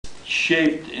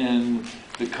shaped and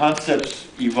the concepts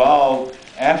evolve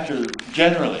after,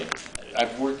 generally,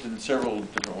 I've worked in several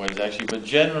different ways actually, but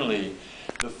generally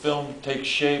the film takes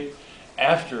shape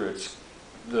after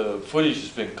the footage has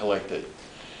been collected.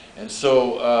 And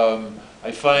so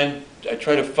I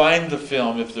try to find the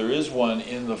film, if there is one,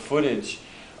 in the footage,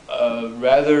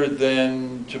 rather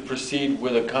than to proceed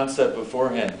with a concept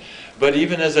beforehand. But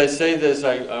even as I say this,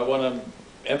 I want to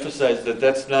emphasize that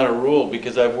that's not a rule,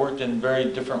 because I've worked in very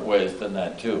different ways than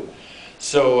that too.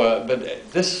 So,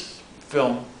 but this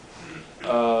film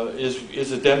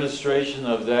is a demonstration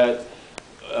of that,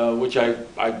 which I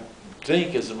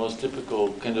think is the most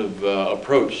typical kind of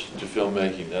approach to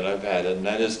filmmaking that I've had, and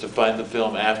that is to find the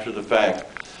film after the fact,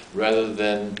 rather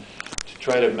than to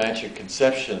try to match a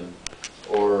conception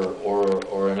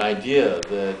or an idea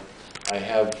that I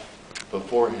have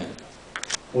beforehand.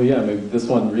 Well, yeah, I mean, this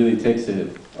one really takes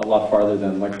it a lot farther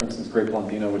than, like, for instance, Great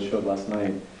Blondino, which showed last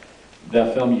night.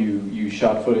 That film, you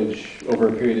shot footage over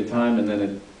a period of time, and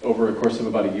then over a course of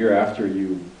about a year after,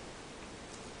 you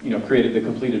created the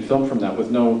completed film from that with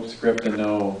no script and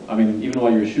no, I mean, even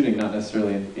while you were shooting, not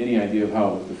necessarily any idea of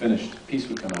how the finished piece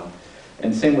would come out.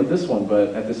 And same with this one, but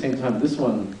at the same time, this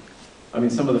one, I mean,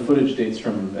 some of the footage dates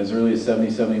from as early as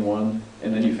 70, 71,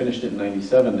 and then you finished it in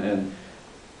 97, and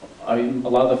I mean, a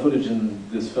lot of the footage in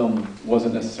this film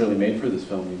wasn't necessarily made for this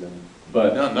film even.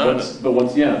 But no, none of it. But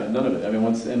once, yeah, none of it. I mean,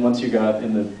 once you got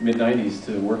in the mid-90s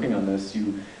to working on this,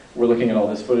 you were looking at all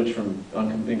this footage from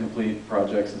incomplete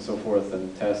projects and so forth,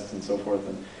 and tests and so forth,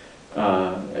 and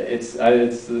it's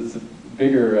a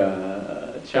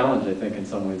bigger challenge, I think, in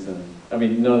some ways. Than, I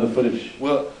mean, none of the footage.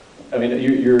 Well, I mean, an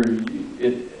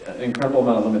incredible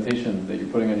amount of limitation that you're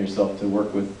putting on yourself to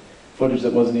work with footage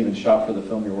that wasn't even shot for the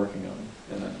film you're working on.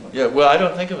 Yeah, well, I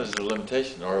don't think of it as a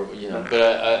limitation, or but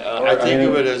I think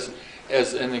of it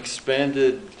as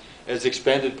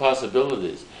expanded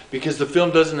possibilities, because the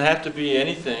film doesn't have to be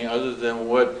anything other than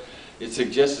what it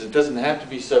suggests. It doesn't have to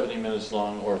be 70 minutes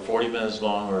long, or 40 minutes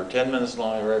long, or 10 minutes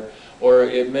long, or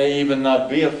it may even not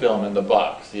be a film in the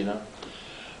box.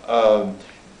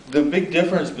 The big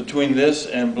difference between this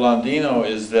and Blondino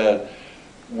is that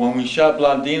when we shot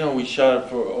Blondino, we shot it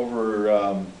for over,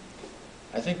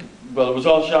 I think, well, it was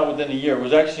all shot within a year. It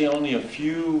was actually only a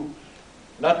few,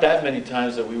 not that many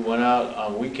times that we went out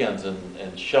on weekends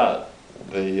and shot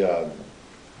the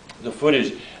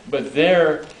footage. But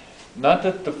there, not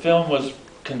that the film was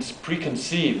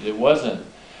preconceived, it wasn't,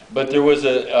 but there was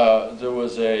a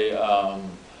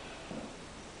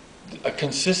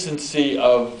consistency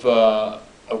of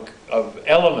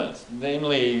elements,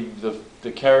 namely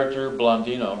the character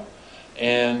Blondino,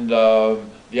 and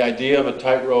the idea of a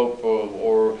tightrope,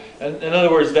 or in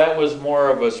other words, that was more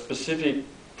of a specific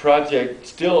project,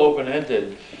 still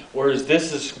open-ended, whereas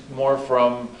this is more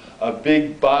from a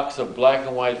big box of black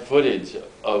and white footage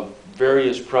of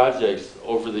various projects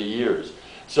over the years.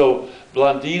 So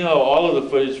Blondino, all of the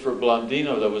footage for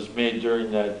Blondino that was made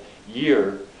during that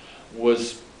year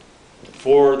was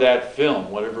for that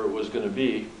film, whatever it was going to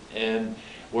be, and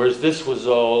whereas this was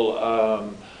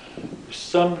all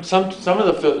some of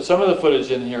the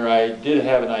footage in here, I did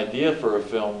have an idea for a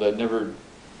film that never,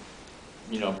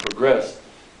 progressed,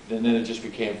 and then it just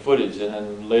became footage, and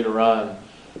then later on,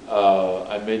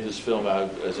 I made this film out,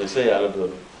 as I say, out of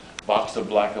a box of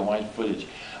black and white footage.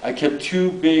 I kept two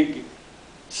big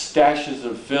stashes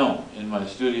of film in my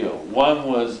studio. One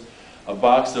was a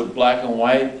box of black and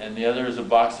white, and the other is a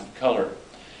box of color.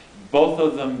 Both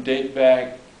of them date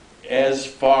back as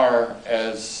far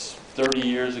as 30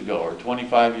 years ago or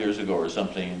 25 years ago or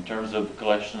something in terms of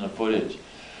collection of footage.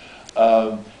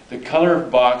 The color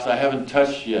box I haven't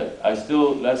touched yet. That's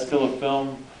still a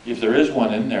film, if there is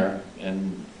one in there,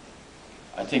 and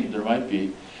I think there might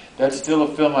be, that's still a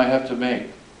film I have to make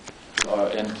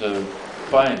and to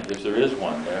find if there is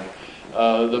one there.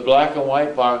 The black and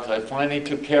white box I finally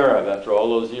took care of after all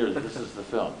those years. This is the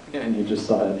film. Yeah, and you just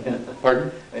saw it.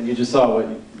 Pardon? And you just saw what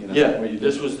yeah, what you did.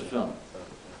 This was the film.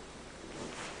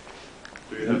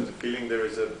 Do you have the feeling there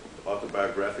is an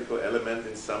autobiographical element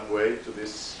in some way to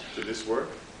this work?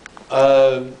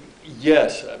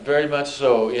 Yes, very much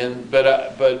so.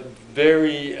 But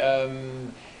very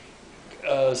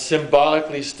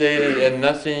symbolically stated and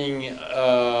nothing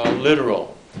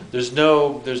literal. There's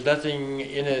nothing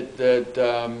in it that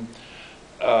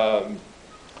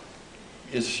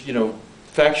is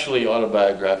factually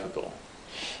autobiographical.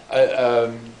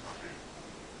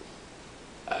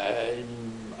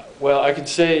 Well, I can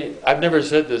say, I've never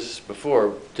said this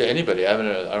before to anybody. I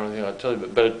don't think I'll tell you,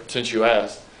 but since you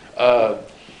asked,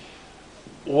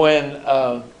 when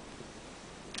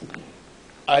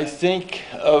I think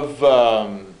of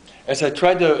as I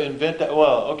tried to invent that,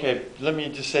 well, okay, let me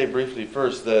just say briefly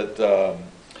first that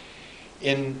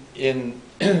in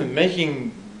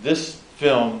making this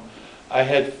film, I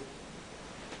had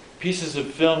pieces of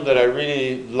film that I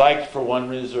really liked for one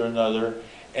reason or another,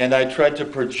 and I tried to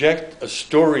project a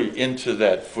story into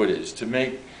that footage to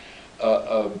make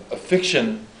a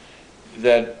fiction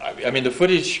that, I mean, the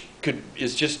footage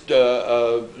is just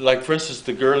like, for instance,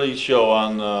 the girly show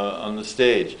on the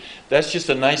stage. That's just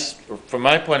a nice, from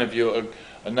my point of view,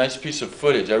 a nice piece of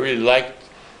footage. I really liked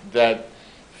that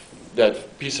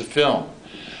piece of film.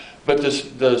 But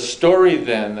the story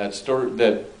then, that story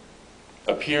that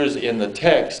appears in the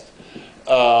text,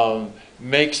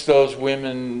 makes those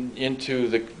women into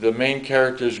the main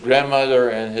character's grandmother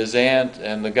and his aunt,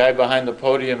 and the guy behind the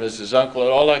podium is his uncle,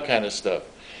 and all that kind of stuff.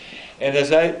 And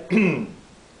as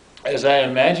I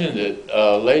imagined it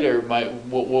later,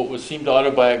 what seemed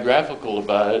autobiographical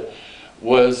about it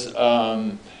was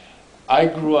I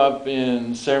grew up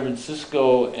in San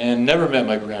Francisco and never met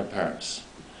my grandparents,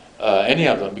 any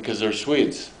of them, because they're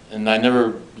Swedes. And I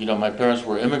never, my parents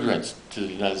were immigrants to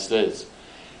the United States.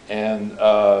 And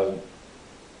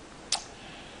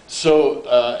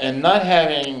and not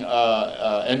having,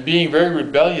 and being very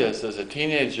rebellious as a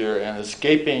teenager and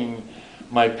escaping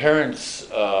my parents,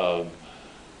 I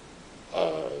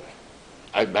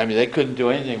mean, they couldn't do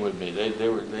anything with me.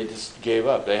 They just gave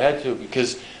up. They had to,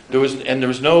 because there was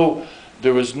no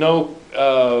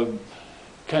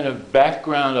kind of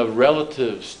background of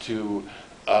relatives to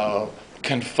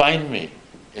confine me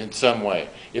in some way.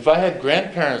 If I had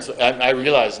grandparents, I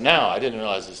realize now, I didn't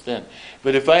realize this then,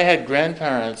 but if I had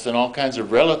grandparents and all kinds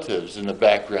of relatives in the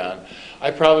background,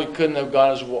 I probably couldn't have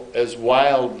gone as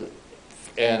wild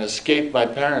and escaped my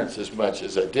parents as much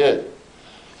as I did.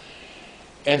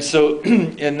 And so,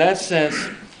 in that sense,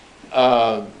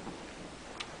 I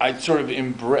sort of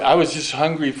I was just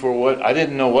hungry for I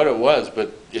didn't know what it was,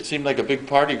 but it seemed like a big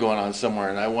party going on somewhere,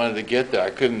 and I wanted to get there. I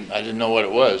didn't know what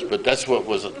it was, but that's what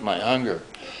was my hunger.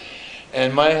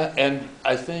 And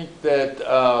I think that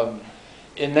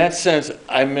in that sense,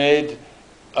 I made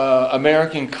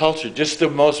American culture, just the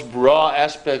most raw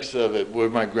aspects of it were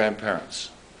my grandparents.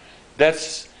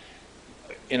 That's,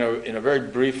 in a very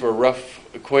brief or rough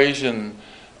equation,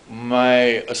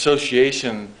 my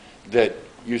association that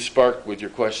you sparked with your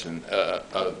question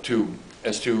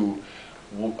as to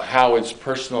how it's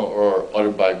personal or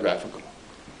autobiographical.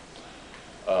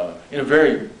 In a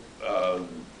very,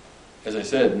 as I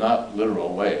said, not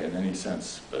literal way in any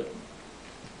sense, but.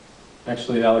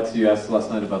 Actually, Alex, you asked last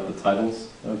night about the titles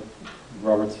of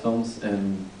Robert's films,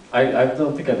 and I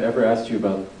don't think I've ever asked you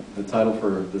about the title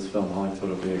for this film, How Long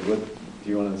Till It'll Be. Do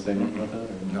you want to say anything about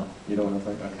that? Or no. You don't want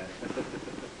to talk? Okay.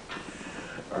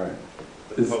 All right.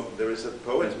 There is a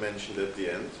poet mentioned at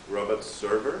the end, Robert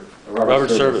Server.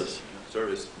 Robert Service.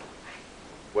 Service.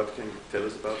 What can you tell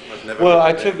us about him? I've never Well,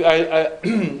 heard of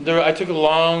that. I took a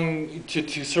long,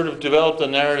 to sort of develop the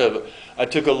narrative, I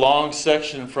took a long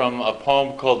section from a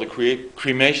poem called The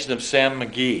Cremation of Sam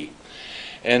McGee.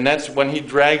 And that's when he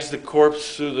drags the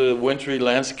corpse through the wintry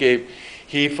landscape,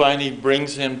 he finally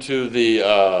brings him to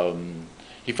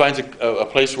he finds a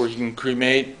place where he can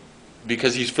cremate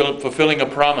because he's fulfilling a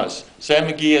promise. Sam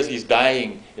McGee, as he's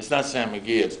dying, it's not Sam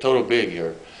McGee, it's Toto Big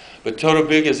here. But Toto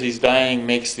Big, as he's dying,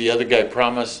 makes the other guy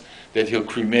promise that he'll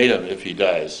cremate him if he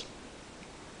dies.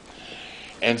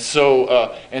 And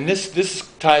so, and this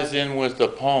ties in with the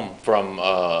poem from,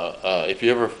 if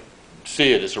you ever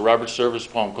see it, it's a Robert Service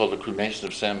poem called The Cremation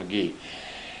of Sam McGee.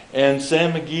 And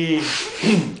Sam McGee,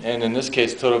 and in this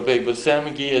case Toto Big, but Sam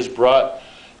McGee is brought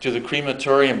to the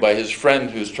crematorium by his friend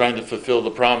who's trying to fulfill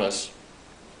the promise.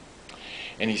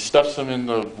 And he stuffs him in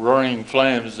the roaring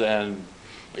flames and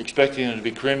expecting him to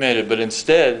be cremated, but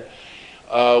instead,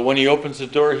 when he opens the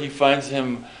door, he finds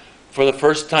him for the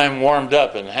first time warmed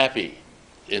up and happy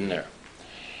in there.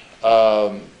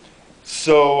 I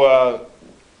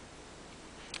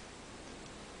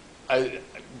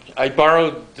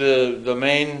borrowed the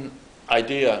main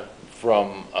idea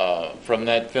from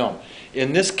that film.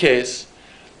 In this case,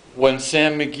 when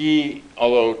Sam McGee,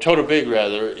 although Toto Big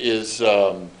rather, is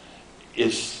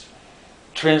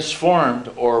transformed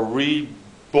or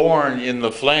reborn in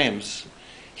the flames,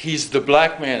 he's the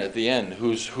black man at the end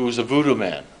who's a voodoo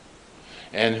man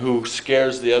and who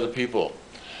scares the other people.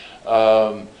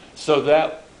 So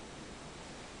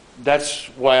that's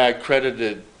why I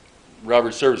credited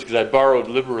Robert Service, because I borrowed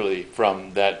liberally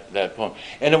from that poem.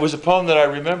 And it was a poem that I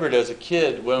remembered as a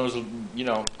kid when I was, I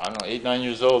don't know, 8, 9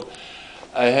 years old.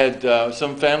 I had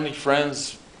some family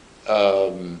friends,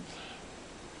 some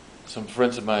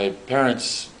friends of my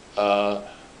parents, a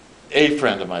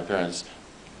friend of my parents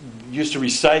used to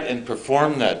recite and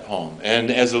perform that poem,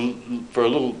 and as a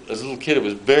little kid, it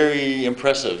was very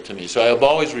impressive to me. So I've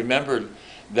always remembered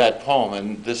that poem,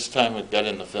 and this time it got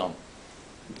in the film.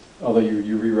 Although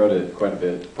you rewrote it quite a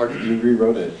bit. Pardon? You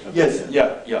rewrote it. Yes,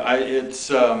 yeah. It's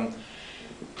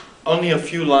only a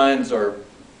few lines are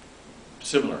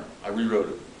similar. I rewrote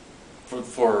it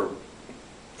for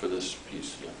this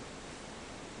piece. Yeah.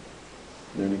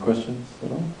 Are there any questions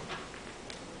at all?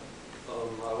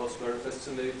 I was very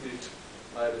fascinated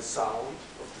by the sound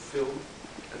of the film,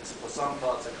 and for some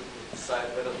parts I couldn't decide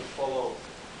whether to follow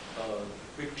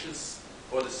pictures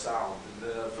or the sound.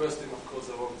 And the first thing, of course,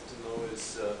 I wanted to know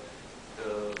is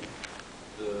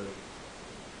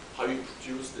how you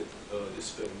produced it, this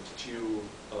film. Did you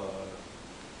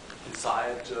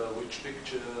decide which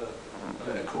picture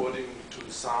according to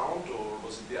the sound, or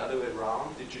was it the other way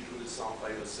around? Did you do the sound by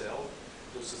yourself?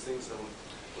 Those are things I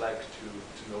would like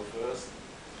to know first.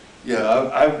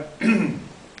 Yeah,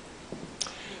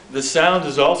 the sound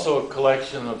is also a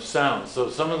collection of sounds. So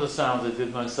some of the sounds I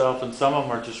did myself, and some of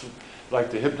them are just like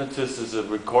The Hypnotist is a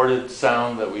recorded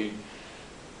sound that we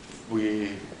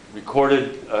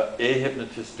recorded a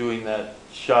hypnotist doing that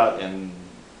shot and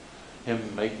him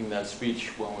making that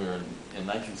speech when we were in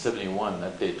 1971.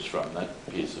 That dates from that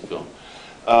piece of film.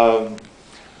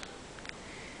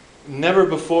 Never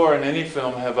before in any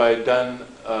film have I done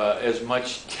as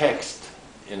much text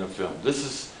in a film. This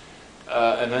is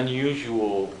an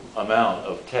unusual amount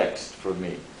of text for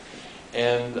me.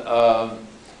 And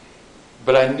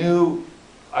but I knew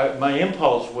my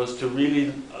impulse was to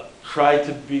really try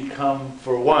to become,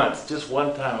 for once, just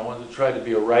one time, I wanted to try to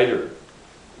be a writer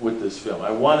with this film.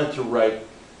 I wanted to write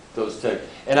those texts.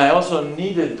 And I also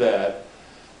needed that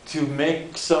to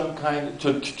make some kind of,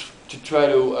 to try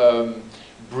to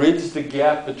bridge the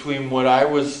gap between what I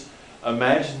was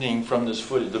imagining from this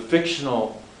footage, the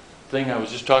fictional thing I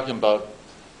was just talking about,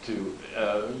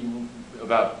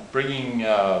 about bringing,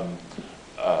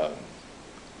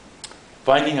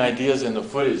 finding ideas in the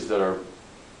footage that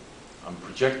I'm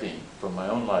projecting from my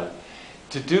own life.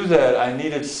 To do that, I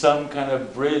needed some kind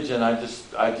of bridge, and I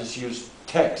just used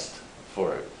text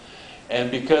for it.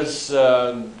 And because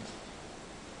the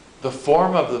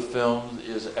form of the film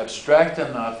is abstract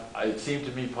enough, it seemed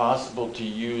to me possible to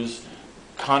use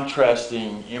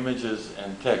contrasting images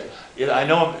and text. I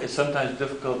know it's sometimes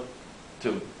difficult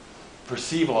to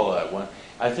perceive all that one.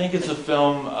 I think it's a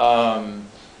film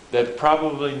that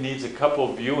probably needs a couple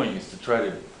of viewings to try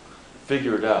to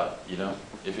figure it out, you know,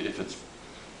 if it's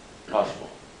possible.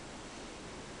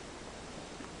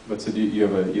 But so you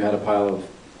had a pile of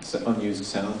unused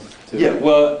sound too? Yeah,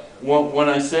 well, when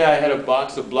I say I had a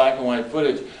box of black and white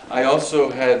footage, I also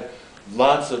had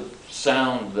lots of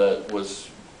sound that was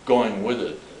going with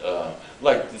it.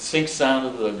 Like the sync sound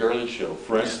of the Girly Show,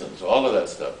 for instance, all of that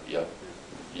stuff, yeah.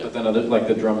 But then like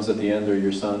the drums at the end are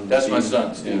your son? That's Steve? my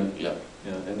son, Steve, yeah.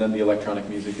 And then the electronic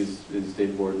music is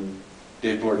Dave Borden.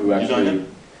 Dave Borden, who actually, you know him?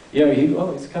 Yeah, he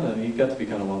got to be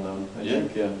kind of well known, I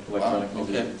think, yeah, electronic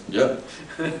music. Okay, yeah.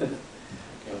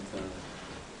 But,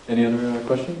 any other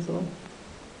questions at all?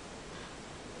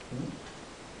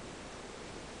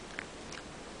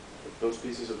 Those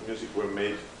pieces of music were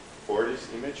made for these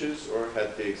images, or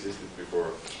had they existed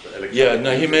before? Yeah,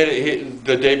 no, he made it,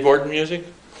 the Dave Borden music?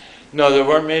 No, they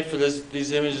weren't made for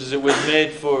these images. It was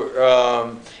made for,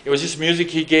 it was just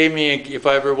music he gave me if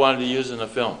I ever wanted to use in a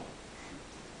film.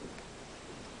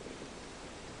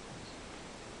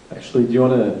 Actually, do you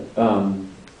want to,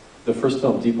 the first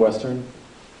film, Deep Western,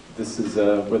 this is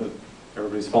where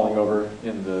everybody's falling over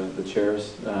in the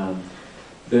chairs.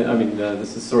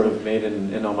 This is sort of made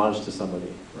in homage to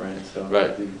somebody, right? So,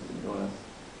 right. Do you want to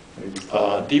maybe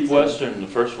just Deep Western, the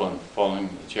first one, falling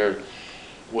in the chair,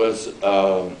 was,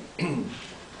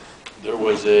 there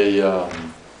was a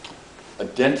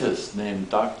dentist named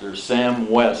Dr. Sam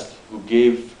West who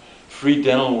gave free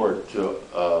dental work to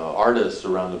artists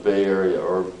around the Bay Area,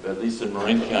 or at least in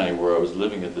Marin County where I was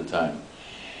living at the time.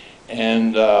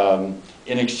 And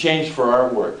in exchange for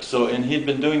artwork. And he'd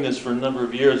been doing this for a number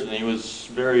of years, and he was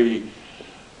very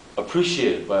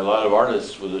appreciated by a lot of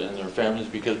artists and their families,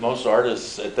 because most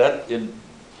artists in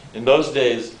those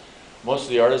days, most of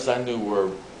the artists I knew were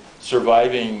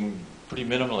surviving pretty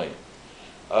minimally.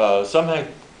 Some had,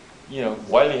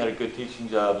 Wiley had a good teaching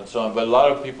job and so on, but a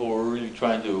lot of people were really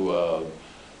trying to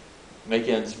make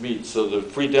ends meet. So the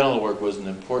free dental work was an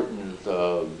important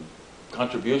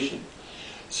contribution.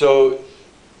 So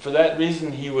for that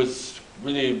reason, he was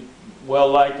really well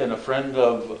liked and a friend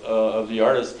of the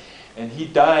artist. And he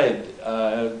died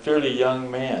a fairly young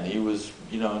man. He was,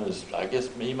 I guess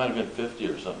he might have been 50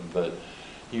 or something, but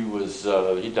he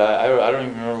died, I don't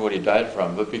even remember what he died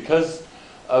from, but because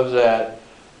of that,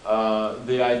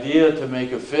 the idea to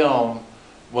make a film,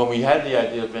 when we had the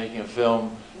idea of making a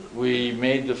film, we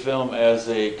made the film as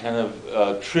a kind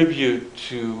of tribute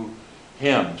to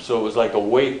him. So it was like a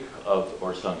wake of,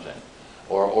 or something,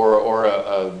 or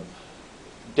a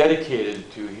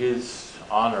dedicated to his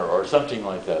honor, or something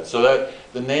like that. So that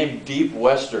the name Deep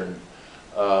Western,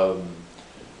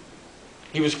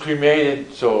 he was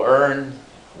cremated, so urn,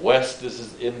 West, this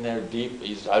is in there, deep,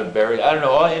 he's buried, I don't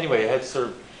know, anyway, it had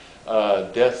sort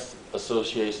of death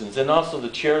associations, and also the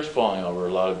chairs falling over,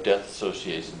 a lot of death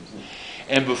associations.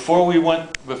 And before we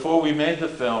made the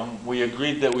film, we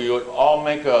agreed that we would all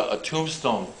make a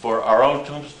tombstone for our own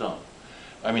tombstone.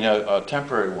 I mean, a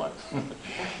temporary one.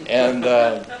 And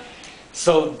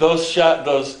so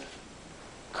those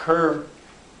curved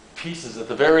pieces at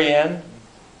the very end,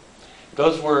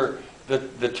 those were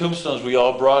the tombstones we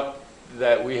all brought,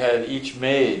 that we had each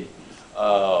made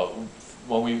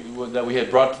that we had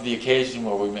brought to the occasion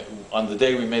where on the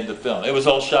day we made the film. It was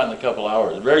all shot in a couple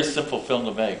hours. A very simple film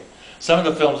to make. Some of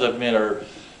the films I've made are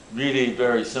really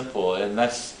very simple, and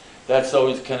that's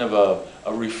always kind of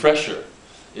a refresher.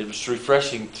 It was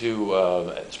refreshing to,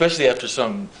 especially after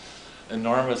some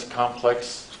enormous,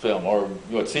 complex film, or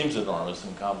what seems enormous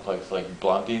and complex, like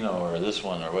Blondino or this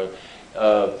one or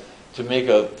whatever, to make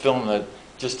a film that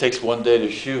just takes one day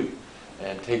to shoot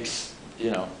and takes,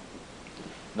 you know,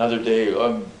 another day,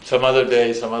 some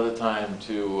other time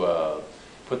to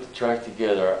put the track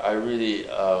together. I really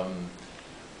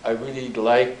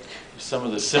like some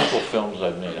of the simple films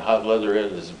I've made. Hot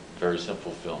Leatherette is a very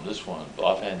simple film. This one,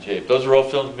 Offhand Shape. Those are all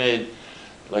films made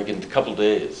like in a couple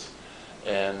days.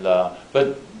 And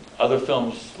but other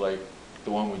films like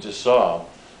the one we just saw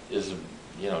is,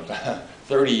 you know,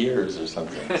 30 years or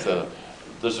something. So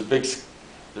there's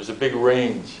a big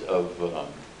range of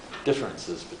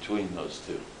differences between those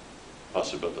two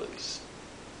possibilities.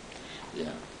 Yeah.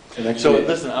 And actually, So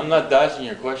listen, I'm not dodging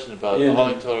your question about Yeah, the no.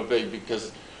 Hauling Total Bay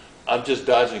because I'm just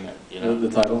dodging it, you know. the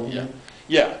title? Yeah.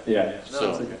 Yeah. Yeah. So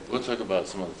No, it's okay. we'll talk about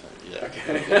some other time. Yeah.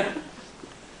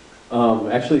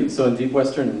 Okay. Actually, so in Deep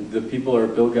Western, the people are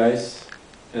Bill Geis,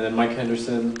 and then Mike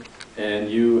Henderson, and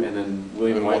you, and then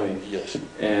William Wiley. Yes.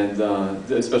 And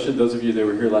especially those of you that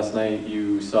were here last night,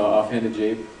 you saw Offhanded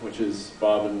Jape, which is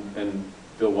Bob and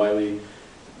Bill Wiley.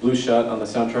 Blue Shot on the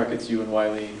soundtrack, it's you and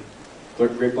Wiley.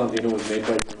 Great Blondino was made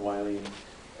by you and Wiley.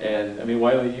 And I mean,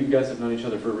 Wiley, you guys have known each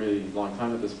other for a really long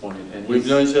time at this point. And We've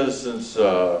known each other since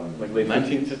like late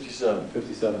 1957.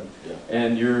 57. Yeah.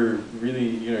 And you're really,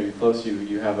 you know, you're close.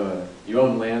 You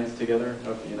own land together.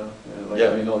 You know, like,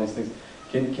 Yeah. I mean, all these things.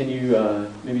 Can you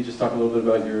maybe just talk a little bit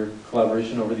about your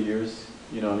collaboration over the years?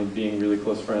 You know, I mean, being really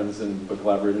close friends but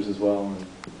collaborators as well. And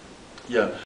Yeah.